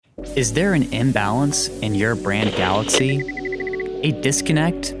Is there an imbalance in your brand galaxy? A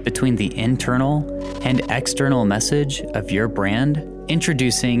disconnect between the internal and external message of your brand?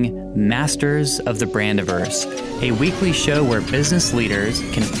 Introducing Masters of the Brandiverse, a weekly show where business leaders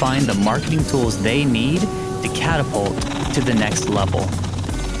can find the marketing tools they need to catapult to the next level.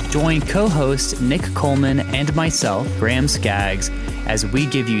 Join co-host Nick Coleman and myself, Graham Skaggs, as we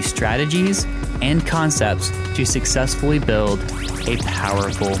give you strategies and concepts to successfully build a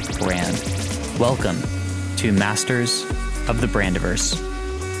powerful brand. Welcome to Masters of the Brandiverse.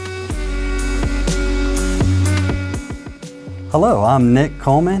 Hello, I'm Nick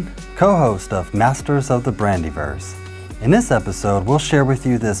Coleman, co-host of Masters of the Brandiverse. In this episode, we'll share with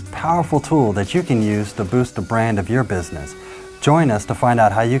you this powerful tool that you can use to boost the brand of your business. Join us to find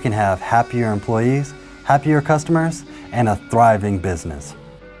out how you can have happier employees, happier customers, and a thriving business.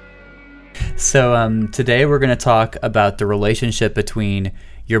 So today we're going to talk about the relationship between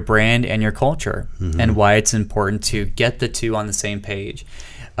your brand and your culture and why it's important to get the two on the same page.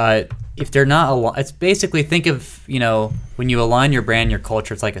 If they're not, it's basically, think of, when you align your brand, your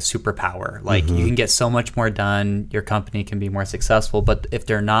culture, it's like a superpower. Like you can get so much more done, your company can be more successful, but if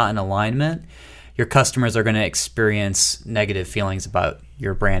they're not in alignment, your customers are going to experience negative feelings about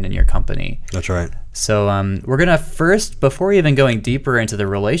your brand and your company. That's right. So we're going to first, before even going deeper into the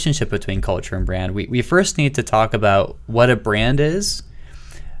relationship between culture and brand, we first need to talk about what a brand is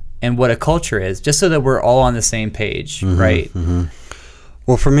and what a culture is, just so that we're all on the same page, right?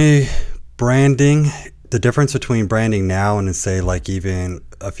 Well, for me, branding, the difference between branding now and say like even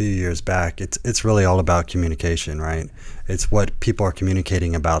a few years back, it's really all about communication, right? It's what people are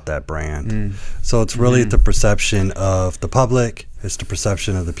communicating about that brand. So it's really the perception of the public. It's the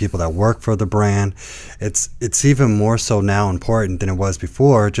perception of the people that work for the brand. It's even more so now important than it was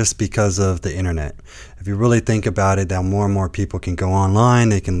before, just because of the internet. If you really think about it, now more and more people can go online,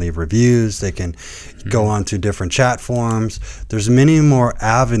 they can leave reviews, they can go on to different chat forums. There's many more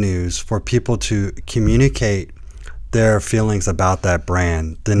avenues for people to communicate their feelings about that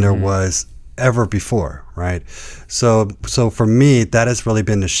brand than there was ever before, right? So for me, that has really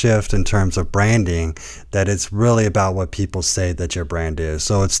been the shift in terms of branding, that it's really about what people say that your brand is.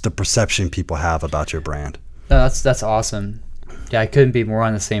 So it's the perception people have about your brand. That's awesome. Yeah, I couldn't be more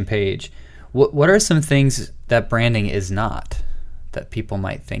on the same page. What are some things that branding is not, that people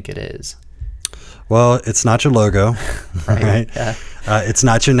might think it is? Well, it's not your logo, right? Yeah. It's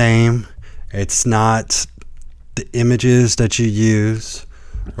not your name. It's not the images that you use,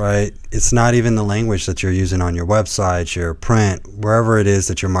 right? It's not even the language that you're using on your website, your print, wherever it is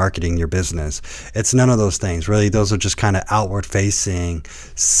that you're marketing your business. It's none of those things. Really, those are just kind of outward facing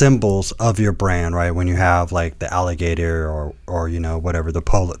symbols of your brand, right? When you have like the alligator or whatever,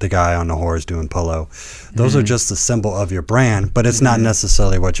 the guy on the horse doing polo. Those are just the symbol of your brand, but it's not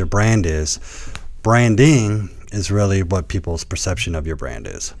necessarily what your brand is. Branding is really what people's perception of your brand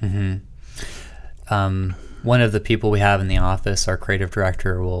is. One of the people we have in the office, our creative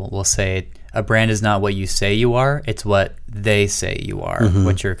director, will say, a brand is not what you say you are, it's what they say you are,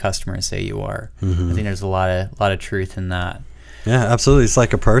 what your customers say you are. I think there's a lot of truth in that. Yeah, absolutely. It's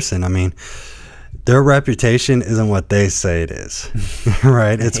like a person. I mean, their reputation isn't what they say it is,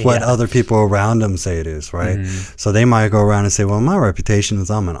 right? It's what other people around them say it is, right? So they might go around and say, well, my reputation is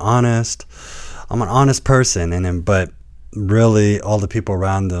I'm an honest person, but really all the people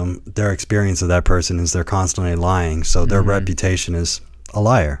around them, their experience of that person is they're constantly lying. So their reputation is a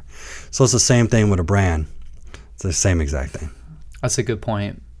liar. So it's the same thing with a brand. It's the same exact thing. That's a good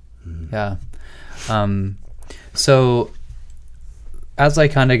point. Yeah. So as I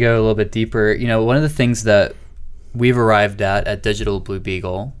kind of go a little bit deeper, one of the things that we've arrived at Digital Blue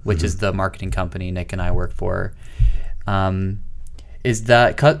Beagle, which is the marketing company Nick and I work for, is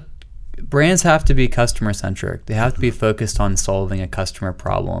that brands have to be customer centric. They have to be focused on solving a customer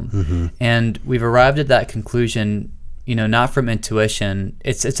problem. And we've arrived at that conclusion, not from intuition.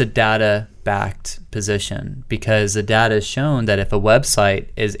 It's a data backed position, because the data has shown that if a website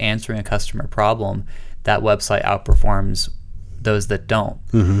is answering a customer problem, that website outperforms those that don't.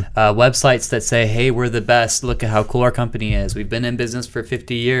 Websites that say, hey, we're the best, look at how cool our company is, we've been in business for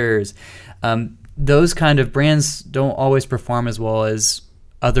 50 years. Those kind of brands don't always perform as well as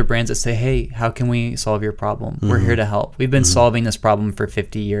other brands that say, hey, how can we solve your problem? We're here to help. We've been solving this problem for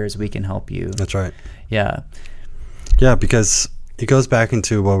 50 years. We can help you. That's right. Yeah. Yeah, because it goes back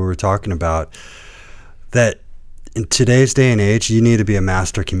into what we were talking about, that in today's day and age, you need to be a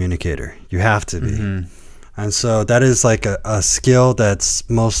master communicator. You have to be. And so that is like a skill that's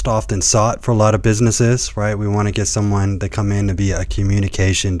most often sought for a lot of businesses, right? We want to get someone to come in to be a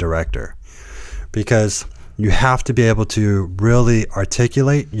communication director, because you have to be able to really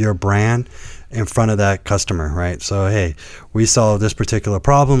articulate your brand in front of that customer, right? So, hey, we solve this particular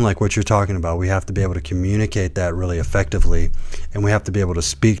problem, like what you're talking about. We have to be able to communicate that really effectively, and we have to be able to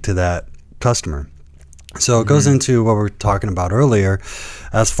speak to that customer. So it goes into what we were talking about earlier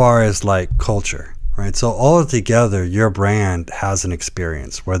as far as like culture, right? So all together, your brand has an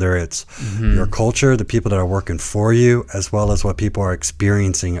experience, whether it's your culture, the people that are working for you, as well as what people are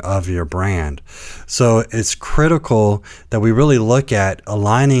experiencing of your brand. So it's critical that we really look at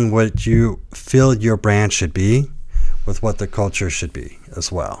aligning what you feel your brand should be with what the culture should be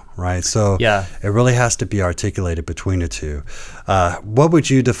as well, right? So it really has to be articulated between the two. What would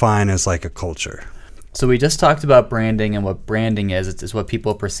you define as like a culture? So we just talked about branding and what branding is. It's what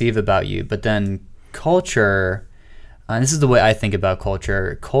people perceive about you. But then culture, and this is the way I think about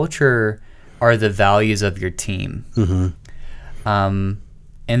culture. Culture are the values of your team. And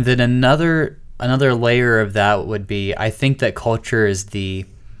then another layer of that would be, I think that culture is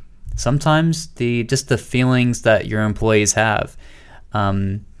sometimes just the feelings that your employees have.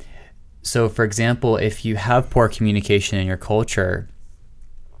 So for example, if you have poor communication in your culture,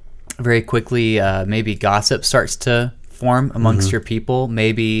 very quickly maybe gossip starts to form amongst your people.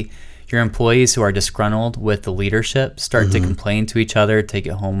 Maybe your employees who are disgruntled with the leadership start to complain to each other, take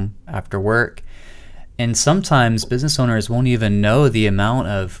it home after work. And sometimes business owners won't even know the amount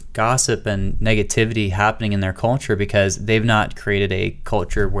of gossip and negativity happening in their culture because they've not created a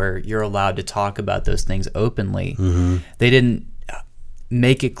culture where you're allowed to talk about those things openly. They didn't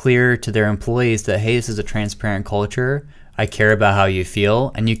make it clear to their employees that, hey, this is a transparent culture. I care about how you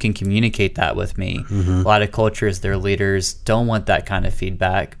feel, and you can communicate that with me. A lot of cultures, their leaders don't want that kind of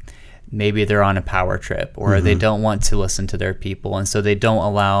feedback. Maybe they're on a power trip, or they don't want to listen to their people, and so they don't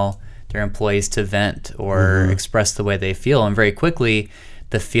allow their employees to vent or express the way they feel. And very quickly,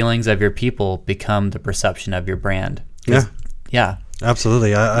 the feelings of your people become the perception of your brand. Yeah.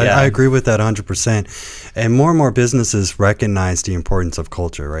 Absolutely. I agree with that 100%. And more businesses recognize the importance of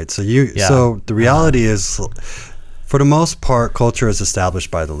culture, right? So so the reality is, for the most part, culture is established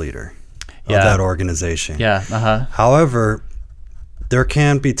by the leader of that organization. However, there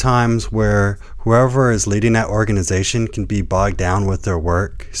can be times where whoever is leading that organization can be bogged down with their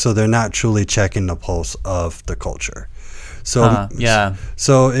work, so they're not truly checking the pulse of the culture. So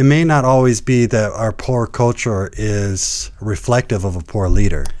so it may not always be that our poor culture is reflective of a poor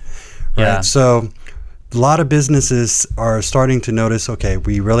leader, right? So a lot of businesses are starting to notice, okay,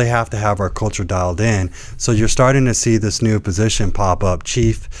 we really have to have our culture dialed in. So you're starting to see this new position pop up,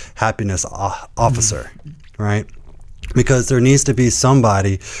 Chief Happiness Officer, right? Because there needs to be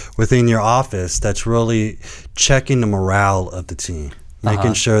somebody within your office that's really checking the morale of the team,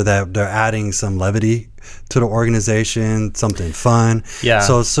 making sure that they're adding some levity to the organization, something fun.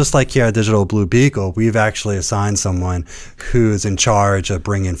 So it's just like here at Digital Blue Beagle, we've actually assigned someone who's in charge of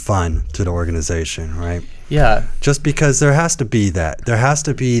bringing fun to the organization, right? Just because there has to be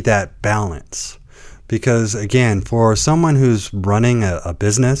that balance. Because again, for someone who's running a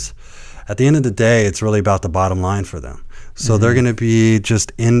business, at the end of the day, it's really about the bottom line for them. So they're going to be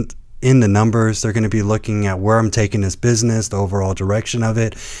just in the numbers. They're going to be looking at where I'm taking this business, the overall direction of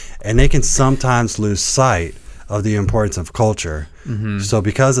it, and they can sometimes lose sight of the importance of culture. So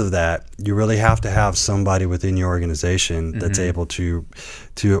because of that, you really have to have somebody within your organization that's able to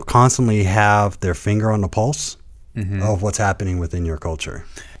constantly have their finger on the pulse of what's happening within your culture.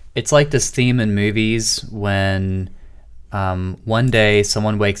 It's like this theme in movies when one day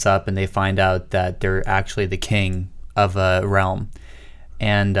someone wakes up and they find out that they're actually the king of a realm.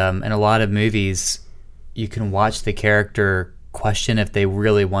 And in a lot of movies, you can watch the character question if they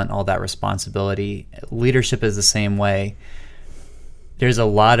really want all that responsibility. Leadership is the same way. There's a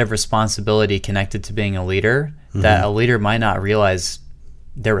lot of responsibility connected to being a leader that a leader might not realize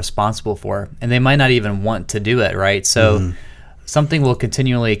they're responsible for, and they might not even want to do it, right? So something we'll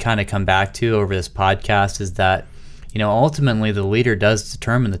continually kind of come back to over this podcast is that, ultimately the leader does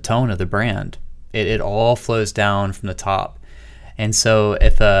determine the tone of the brand. It all flows down from the top. And so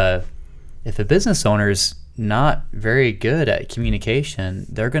if a business owner's not very good at communication,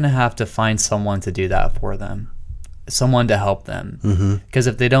 they're going to have to find someone to do that for them, someone to help them. Because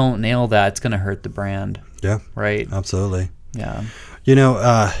if they don't nail that, it's going to hurt the brand. Right? Absolutely. I'm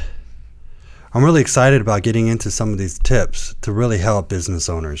really excited about getting into some of these tips to really help business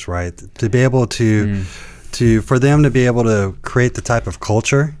owners, right? To be able for them to be able to create the type of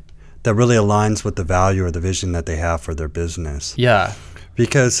culture that really aligns with the value or the vision that they have for their business.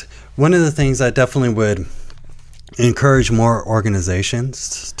 Because one of the things I definitely would encourage more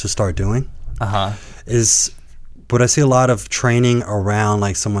organizations to start doing is But I see a lot of training around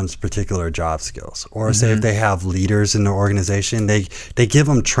like someone's particular job skills, or say if they have leaders in their organization, they give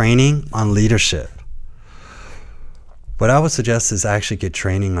them training on leadership. What I would suggest is actually get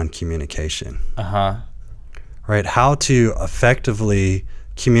training on communication. Right? How to effectively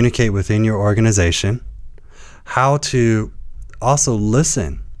communicate within your organization, how to also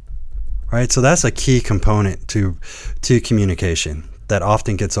listen. Right? So that's a key component to communication that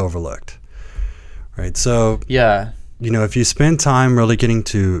often gets overlooked. Right. So, if you spend time really getting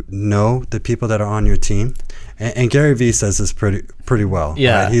to know the people that are on your team, and Gary Vee says this pretty well.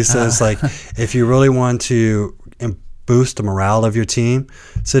 Yeah. Right? He says, like, if you really want to boost the morale of your team,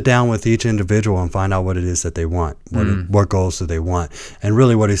 sit down with each individual and find out what it is that they want. What goals do they want? And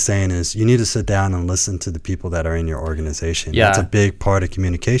really what he's saying is you need to sit down and listen to the people that are in your organization. Yeah. That's a big part of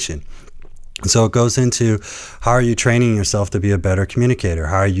communication. So it goes into how are you training yourself to be a better communicator?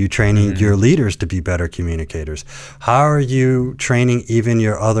 How are you training your leaders to be better communicators? How are you training even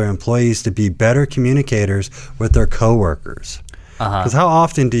your other employees to be better communicators with their coworkers? Because how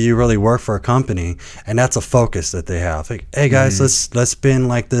often do you really work for a company and that's a focus that they have? Like, hey guys, let's spend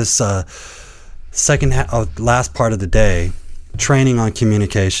like this last part of the day training on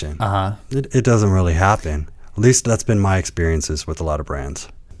communication. It doesn't really happen. At least that's been my experiences with a lot of brands.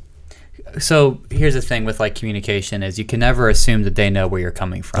 So here's the thing with like communication is you can never assume that they know where you're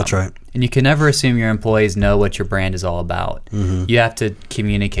coming from. That's right. And you can never assume your employees know what your brand is all about. You have to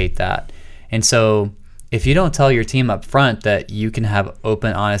communicate that. And so if you don't tell your team up front that you can have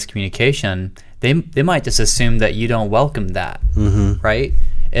open, honest communication, they might just assume that you don't welcome that, right?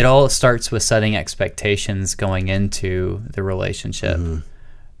 It all starts with setting expectations going into the relationship.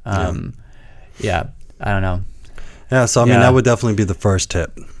 I don't know. Yeah, so I mean, that would definitely be the first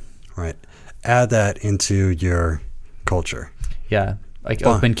tip. Right. Add that into your culture. Yeah. Like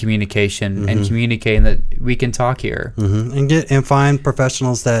open communication and communicating that we can talk here. And find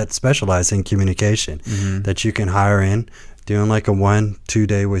professionals that specialize in communication that you can hire in, doing like a 1-2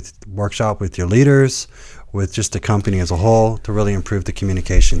 day workshop with your leaders, with just the company as a whole to really improve the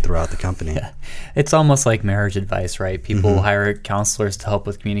communication throughout the company. Yeah. It's almost like marriage advice, right? People hire counselors to help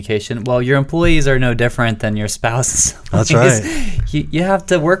with communication. Well, your employees are no different than your spouses. That's right. You have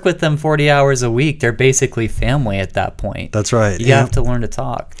to work with them 40 hours a week. They're basically family at that point. That's right. You have to learn to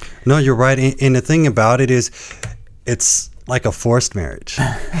talk. No, you're right. And the thing about it is it's like a forced marriage,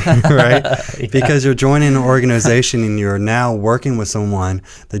 right? Because you're joining an organization and you're now working with someone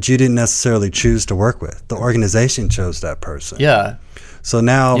that you didn't necessarily choose to work with. The organization chose that person. Yeah. So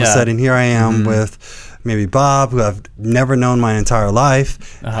now all of a sudden here I am with maybe Bob, who I've never known my entire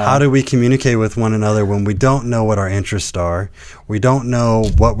life. How do we communicate with one another when we don't know what our interests are? We don't know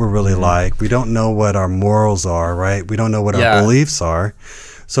what we're really like. We don't know what our morals are, right? We don't know what our beliefs are.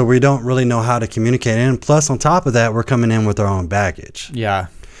 So we don't really know how to communicate. And plus, on top of that, we're coming in with our own baggage. Yeah.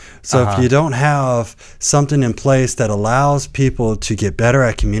 So if you don't have something in place that allows people to get better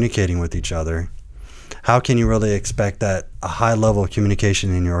at communicating with each other, how can you really expect that a high level of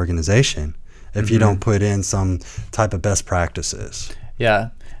communication in your organization if you don't put in some type of best practices?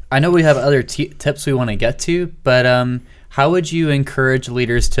 Yeah. I know we have other tips we want to get to, but how would you encourage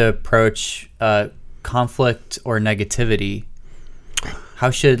leaders to approach conflict or negativity? How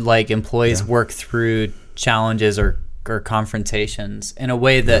should like employees work through challenges or confrontations in a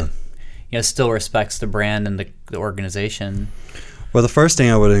way that still respects the brand and the organization? Well, the first thing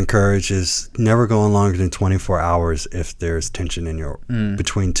I would encourage is never go on longer than 24 hours if there's tension in your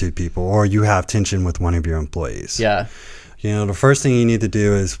between two people or you have tension with one of your employees. Yeah. The first thing you need to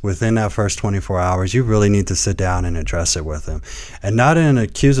do is within that first 24 hours, you really need to sit down and address it with them. And not in an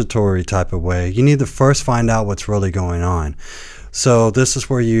accusatory type of way. You need to first find out what's really going on. So this is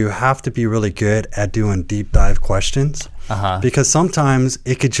where you have to be really good at doing deep dive questions because sometimes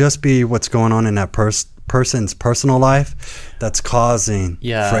it could just be what's going on in that person's personal life that's causing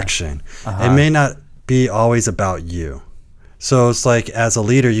friction. It may not be always about you. So it's like as a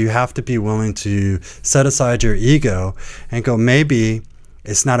leader, you have to be willing to set aside your ego and go, maybe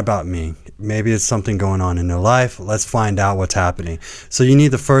it's not about me. Maybe it's something going on in their life. Let's find out what's happening. So you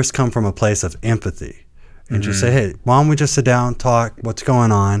need to first come from a place of empathy. And just say, hey, why don't we just sit down, talk, what's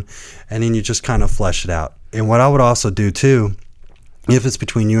going on? And then you just kind of flesh it out. And what I would also do too, if it's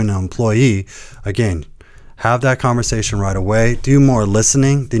between you and an employee, again, have that conversation right away. Do more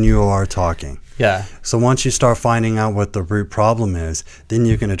listening than you are talking. Yeah. So once you start finding out what the root problem is, then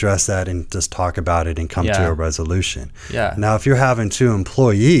you can address that and just talk about it and come to a resolution. Yeah. Now, if you're having two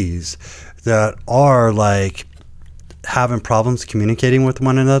employees that are like having problems communicating with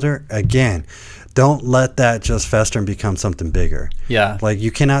one another, again, don't let that just fester and become something bigger. Yeah. Like, you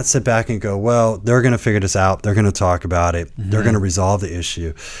cannot sit back and go, well, they're going to figure this out. They're going to talk about it. They're going to resolve the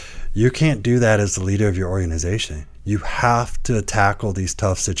issue. You can't do that as the leader of your organization. You have to tackle these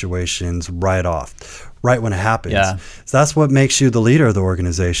tough situations right when it happens. Yeah. So that's what makes you the leader of the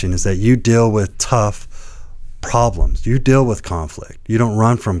organization, is that you deal with tough problems. You deal with conflict. You don't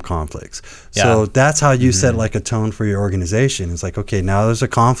run from conflicts. Yeah. So that's how you set like a tone for your organization. It's like, okay, now there's a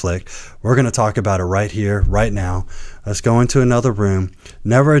conflict. We're going to talk about it right here, right now. Let's go into another room.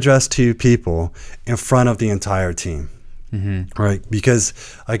 Never address two people in front of the entire team. Right? Because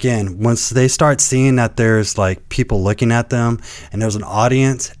again, once they start seeing that there's like people looking at them and there's an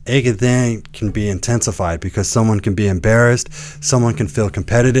audience, it then can be intensified, because someone can be embarrassed. Someone can feel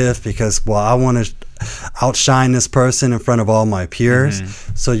competitive because, well, I want to outshine this person in front of all my peers.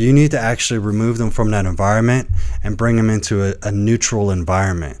 So you need to actually remove them from that environment and bring them into a neutral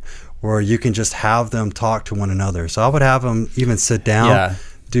environment where you can just have them talk to one another. So I would have them even sit down,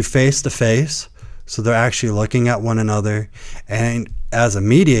 do face to face. So they're actually looking at one another. And as a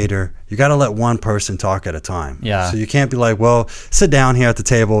mediator, you got to let one person talk at a time. Yeah. So you can't be like, well, sit down here at the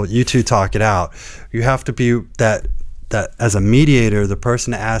table, you two talk it out. You have to be that as a mediator, the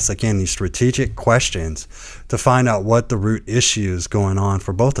person to ask, again, these strategic questions to find out what the root issue is going on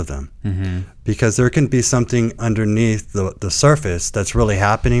for both of them. Because there can be something underneath the surface that's really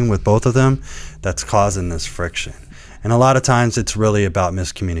happening with both of them that's causing this friction. And a lot of times it's really about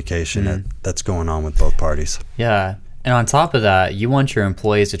miscommunication that's going on with both parties. Yeah. And on top of that, you want your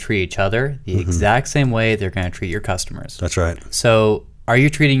employees to treat each other the exact same way they're going to treat your customers. That's right. So are you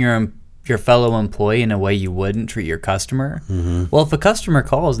treating your fellow employee in a way you wouldn't treat your customer? Well, if a customer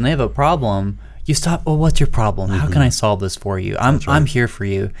calls and they have a problem, you stop. Well, what's your problem? How can I solve this for you? I'm here for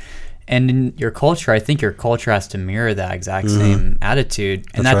you. And in your culture, I think your culture has to mirror that exact same attitude.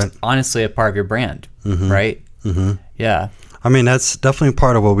 And that's honestly a part of your brand, right? Yeah. I mean, that's definitely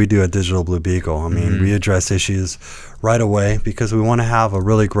part of what we do at Digital Blue Beagle. I mean, we address issues right away because we want to have a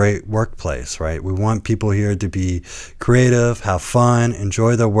really great workplace, right? We want people here to be creative, have fun,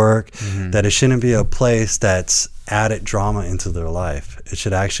 enjoy their work, that it shouldn't be a place that's added drama into their life. It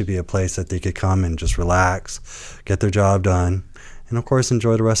should actually be a place that they could come and just relax, get their job done, and of course,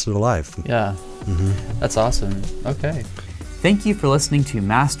 enjoy the rest of their life. Yeah. That's awesome. Okay. Thank you for listening to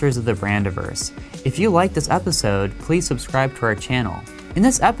Masters of the Brandiverse. If you like this episode, please subscribe to our channel. In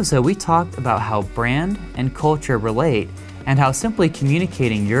this episode, we talked about how brand and culture relate and how simply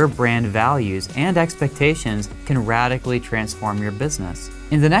communicating your brand values and expectations can radically transform your business.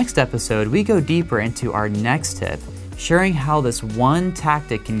 In the next episode, we go deeper into our next tip, sharing how this one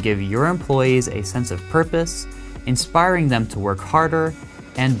tactic can give your employees a sense of purpose, inspiring them to work harder,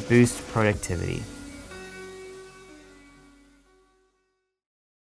 and boost productivity.